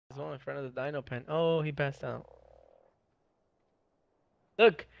well in front of the dino pen. Oh, he passed out.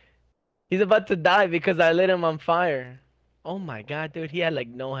 Look, he's about to die because I lit him on fire. Oh my god, dude, he had like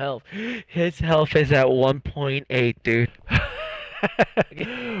no health. His health is at 1.8, dude.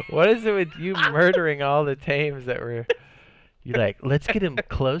 What is it with you murdering all the tames that were... You like, let's get him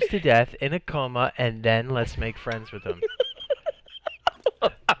close to death in a coma and then let's make friends with him.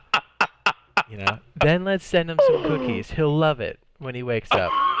 You know? Then let's send him some cookies. He'll love it when he wakes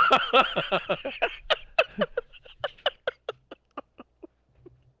up.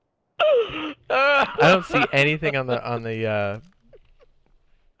 I don't see anything on the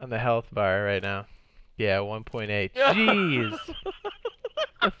health bar right now. Yeah, 1.8. Jeez.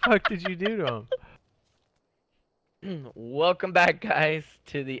 The fuck did you do to him? Welcome back, guys,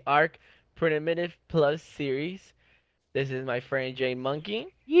 to the Ark Primitive Plus series. This is my friend JADEMONKEY.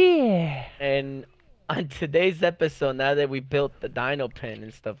 Yeah. And on today's episode, now that we built the dino pen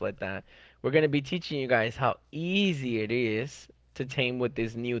and stuff like that, we're gonna be teaching you guys how easy it is to tame with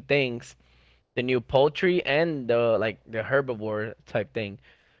these new things, the new poultry and the herbivore type thing.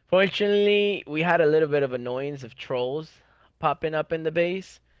 Fortunately, we had a little bit of annoyance of trolls popping up in the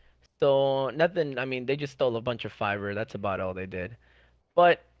base. So nothing, I mean, they just stole a bunch of fiber. That's about all they did.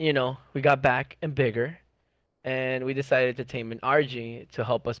 But, you know, we got back and bigger, and we decided to tame an RG to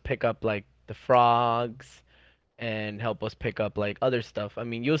help us pick up like the frogs and help us pick up like other stuff. I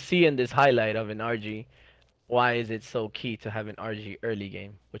mean, you'll see in this highlight of an RG why is it so key to have an RG early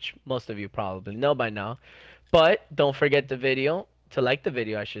game, which most of you probably know by now. But don't forget to like the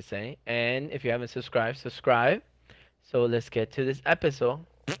video, I should say. And if you haven't subscribed, subscribe. So let's get to this episode.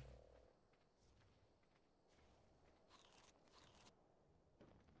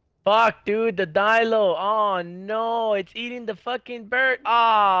 Fuck, dude, the Dilo. Oh no, it's eating the fucking bird.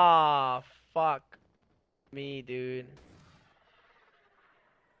 Ah, fuck me, dude.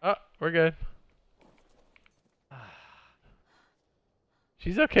 Oh, we're good.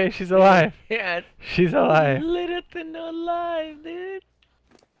 She's okay. She's alive. Yeah, She's alive. little to no alive, dude.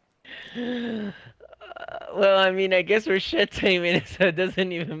 Well, I mean, I guess we're shit taming it, so it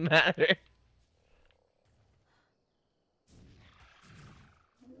doesn't even matter.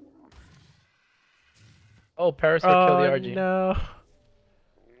 Oh, Parasaur killed the RG. No.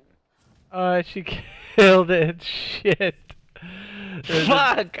 Oh, she killed it. Shit.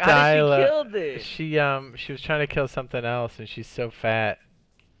 Fuck! How did she kill this? She was trying to kill something else, and she's so fat.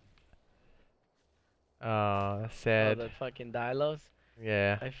 Oh, sad. Oh, the fucking Dilos?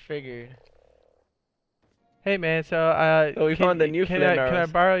 Yeah. I figured. Hey man, so Oh, we found the new can flame I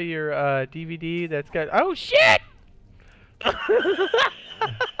arrows. borrow your DVD that's got... Oh shit!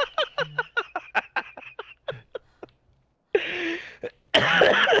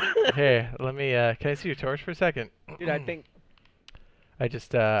 Here, let me can I see your torch for a second? Dude, I think I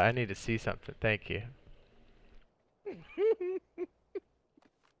just I need to see something. Thank you.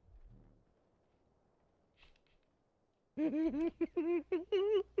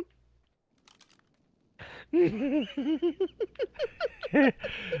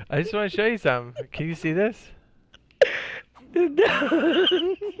 I just want to show you something. Can you see this? That's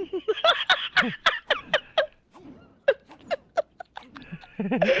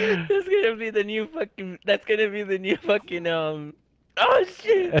gonna be the new fucking. That's gonna be the new fucking Oh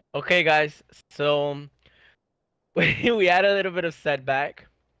shit. Okay, guys. So we had a little bit of setback,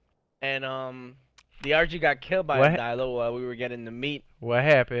 and the RG got killed by a Dilo while we were getting the meat. What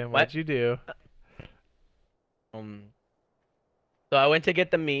happened? What'd you do? So I went to get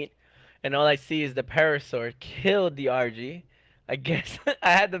the meat, and all I see is the Parasaur killed the RG. I guess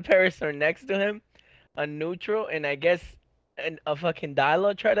I had the Parasaur next to him, on neutral, and I guess a fucking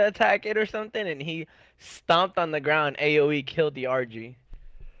Dilo tried to attack it or something, and he stomped on the ground. AoE killed the RG.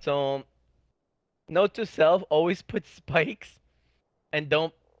 So, note to self: always put spikes, and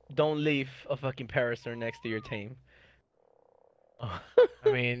don't leave a fucking Parasaur next to your tame. I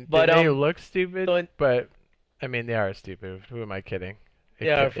mean, they look stupid, so but I mean they are stupid. Who am I kidding?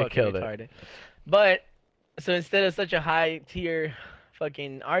 It killed it. But so instead of such a high tier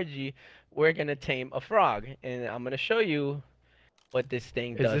fucking RG, we're gonna tame a frog, and I'm gonna show you what this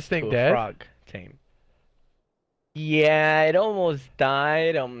thing does. Is this thing to dead? A frog tame. Yeah, it almost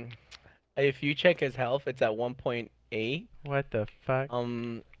died. If you check his health, it's at 1.8. What the fuck?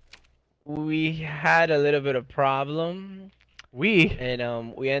 We had a little bit of problem.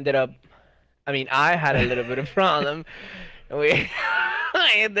 And we ended up. I mean, I had a little bit of problem. I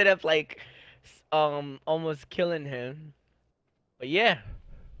ended up like almost killing him. But yeah,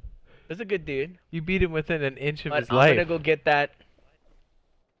 that's a good dude. You beat him within an inch of his I'm life. I'm gonna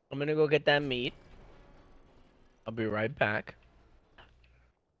go get that meat. I'll be right back.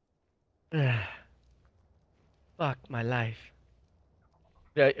 Fuck my life.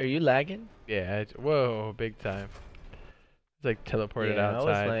 Are you lagging? Yeah. Whoa, big time. It's like teleported Yeah, I was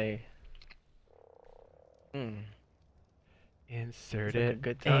outside. like, hmm, Insert it's like a it.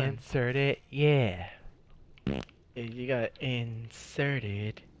 good time. Insert it. Yeah. Yeah, you got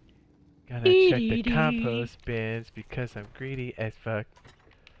inserted. Gonna check the Dee-dee-dee. compost bins because I'm greedy as fuck.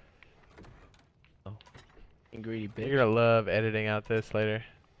 Oh, you greedy You're bitch. gonna love editing out this later.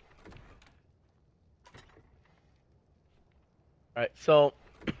 Alright, so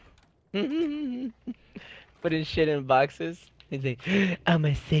putting shit in boxes. He's like, I'm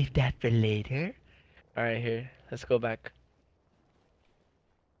gonna save that for later. Alright, here. Let's go back.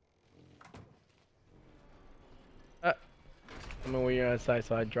 Uh, I mean, when you're outside,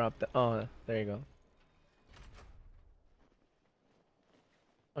 so I dropped the. Oh, there you go.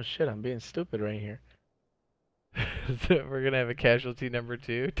 Oh shit, I'm being stupid right here. so we're gonna have a casualty number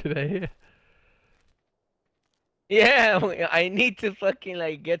 2 today. Yeah, I need to fucking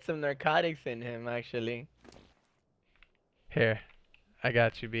like get some narcotics in him actually. Here, I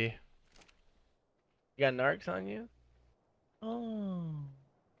got you, B. You got narcs on you? Oh.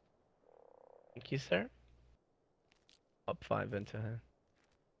 Thank you, sir. Up 5 into him.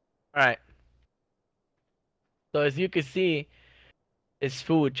 Alright. So as you can see, his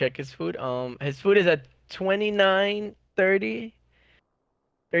food, check his food. His food is at 29, 30,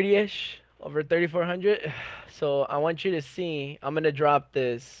 30-ish, over 3,400. So I want you to see, I'm gonna drop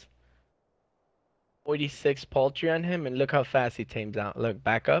this 46 poultry on him and look how fast he tames out. Look,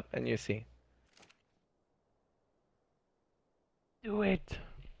 back up and you see. Do it.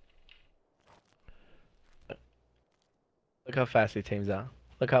 Look how fast he tames out.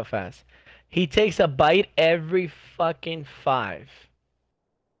 Look how fast. He takes a bite every fucking 5.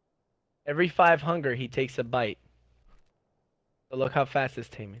 Every 5 hunger, he takes a bite. So look how fast it's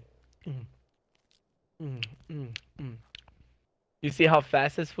taming. Mm, mm, mm, mm. You see how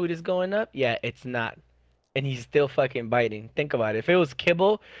fast his food is going up? Yeah, it's not. And he's still fucking biting. Think about it. If it was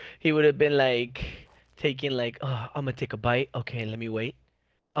kibble, he would have been like taking like, oh, I'm gonna take a bite. Okay, let me wait.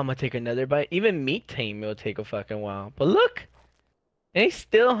 I'm gonna take another bite. Even meat tame will take a fucking while. But look, and he's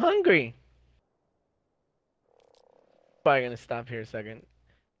still hungry. Probably gonna stop here a second.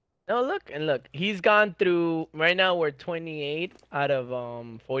 No, look and look. He's gone through. Right now we're 28 out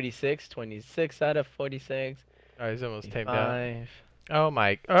of 46. 26 out of 46. Oh, he's almost tamed out. 25 Oh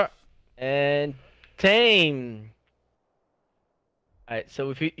my. and tame. All right. So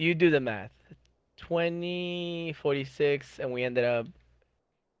if you do the math, 20, 46, and we ended up.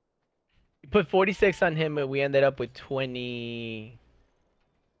 We put 46 on him, and we ended up with 20.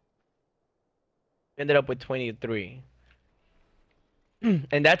 Ended up with 23.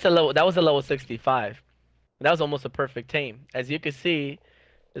 And that's a level. That was a level 65. And that was almost a perfect tame. As you can see,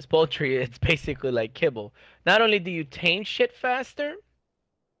 this poultry, it's basically like kibble. Not only do you tame shit faster,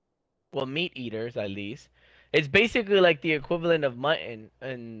 well, meat eaters at least, it's basically like the equivalent of mutton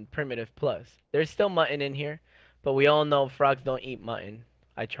in Primitive Plus. There's still mutton in here, but we all know frogs don't eat mutton.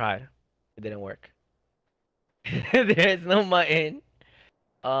 I tried. It didn't work. There's no mutton.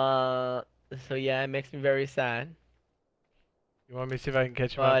 Uh, so yeah, it makes me very sad. You want me to see if I can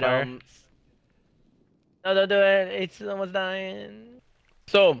catch him on But fire? no, don't do it. It's almost dying.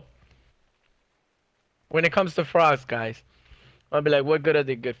 So when it comes to frogs, guys, I'll be like, what good are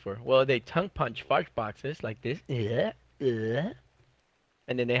they good for? Well, they tongue punch fart boxes like this. And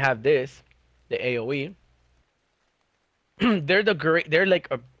then they have this, the AoE. They're like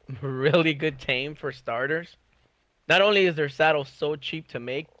a really good tame for starters. Not only is their saddle so cheap to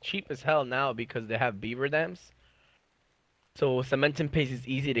make, cheap as hell now because they have beaver dams. So cementing paste is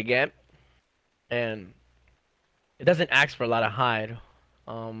easy to get, and it doesn't ask for a lot of hide.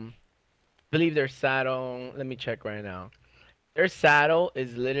 Believe their saddle. Let me check right now. Their saddle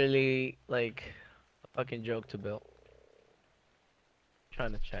is literally like a fucking joke to build.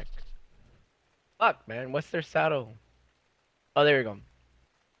 Trying to check. Fuck, man. What's their saddle? Oh, there you go.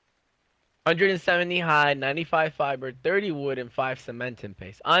 170 hide, 95 fiber, 30 wood, and 5 cement in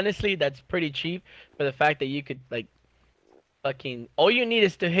paste. Honestly, that's pretty cheap for the fact that you could, like, fucking. All you need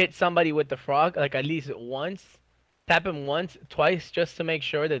is to hit somebody with the frog, like, at least once. Tap him once, twice, just to make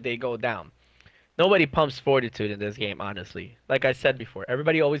sure that they go down. Nobody pumps fortitude in this game, honestly. Like I said before,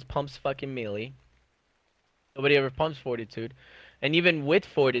 everybody always pumps fucking melee. Nobody ever pumps fortitude. And even with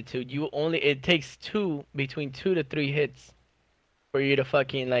fortitude, it takes between 2 to 3 hits for you to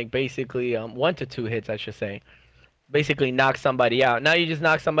fucking like basically 1 to 2 hits I should say. Basically knock somebody out. Now you just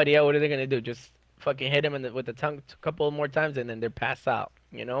knock somebody out, what are they gonna do? Just fucking hit them with the tongue a couple more times and then they're pass out,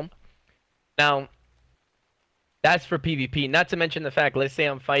 you know? Now That's for PvP. Not to mention the fact, let's say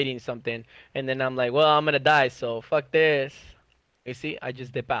I'm fighting something, and then I'm like, well, I'm gonna die, so fuck this. You see, I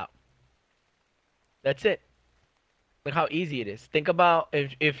just dip out. That's it. Look how easy it is. Think about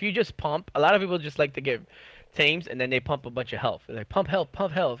if you just pump. A lot of people just like to get tames and then they pump a bunch of health. They're like pump health,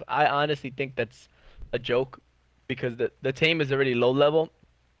 pump health. I honestly think that's a joke because the tame is already low level.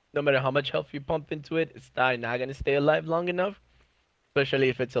 No matter how much health you pump into it, it's not gonna stay alive long enough, especially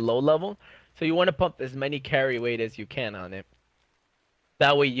if it's a low level. So you want to pump as many carry weight as you can on it.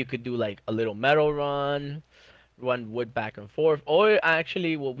 That way you could do like a little metal run, run wood back and forth, or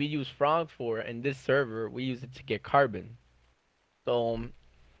actually what we use frog for in this server, we use it to get carbon. So of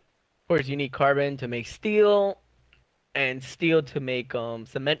course you need carbon to make steel, and steel to make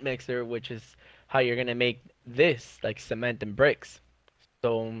cement mixer, which is how you're gonna make this like cement and bricks.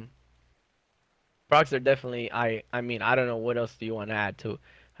 So frogs are definitely I mean I don't know what else do you want to add to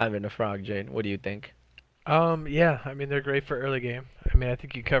having a frog, Jade. What do you think? Yeah, I mean they're great for early game. I mean I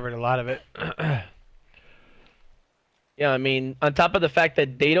think you covered a lot of it. Yeah, I mean on top of the fact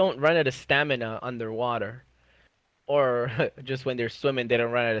that they don't run out of stamina underwater, or just when they're swimming they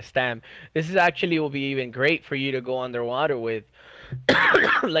don't run out of stam. This is actually will be even great for you to go underwater with,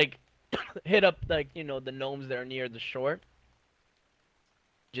 like hit up like the gnomes that are near the shore.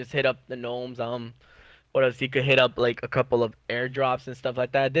 Just hit up the gnomes. What else? You could hit up like a couple of airdrops and stuff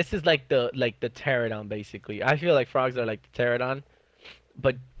like that. This is like the pterodon basically. I feel like frogs are like the pterodon,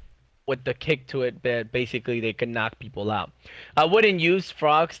 but with the kick to it that basically they can knock people out. I wouldn't use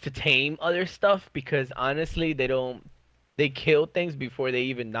frogs to tame other stuff because honestly they kill things before they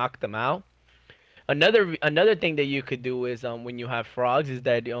even knock them out. Another thing that you could do is when you have frogs is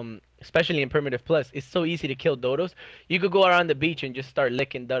that especially in primitive plus it's so easy to kill dodos. You could go around the beach and just start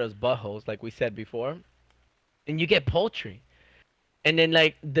licking dodos buttholes like we said before, and you get poultry. And then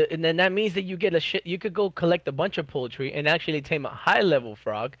and then that means that you get a shit. You could go collect a bunch of poultry and actually tame a high level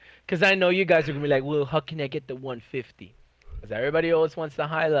frog. Cause I know you guys are gonna be like, well, how can I get the 150? Cause everybody always wants the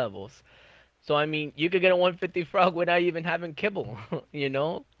high levels. So I mean, you could get a 150 frog without even having kibble, you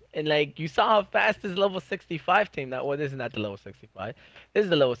know. And like you saw how fast this level 65 tame that. Well, this is not the level 65. This is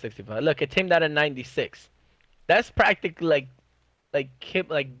the level 65. Look, it tamed out at 96. That's practically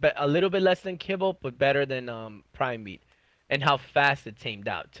a little bit less than kibble, but better than prime meat, and how fast it tamed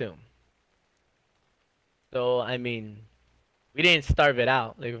out too. So I mean, we didn't starve it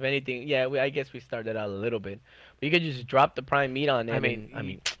out. Like if anything, yeah, I guess we starved it out a little bit. But you could just drop the prime meat on I it, mean and I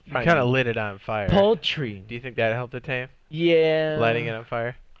mean, you prime kind of meat, lit it on fire. poultry. Do you think that helped the tame? Lighting Yeah. it on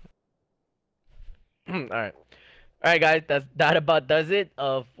fire? All right. All right, guys. That about does it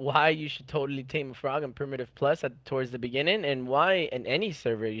of why you should totally tame a frog in Primitive Plus towards the beginning, and why in any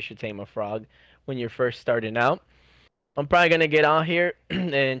server you should tame a frog when you're first starting out. I'm probably gonna get out here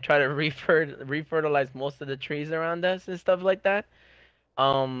and try to refertilize most of the trees around us and stuff like that.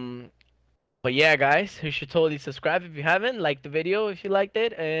 Um, but yeah, guys, you should totally subscribe if you haven't. Like the video if you liked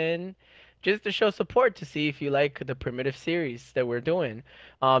it, and just to show support to see if you like the primitive series that we're doing.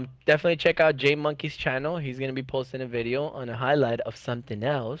 Definitely check out JADEMONKEY's channel. He's gonna be posting a video on a highlight of something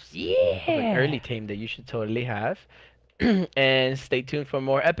else, of an Yeah. early tame that you should totally have. And stay tuned for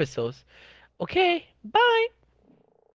more episodes. Okay, bye.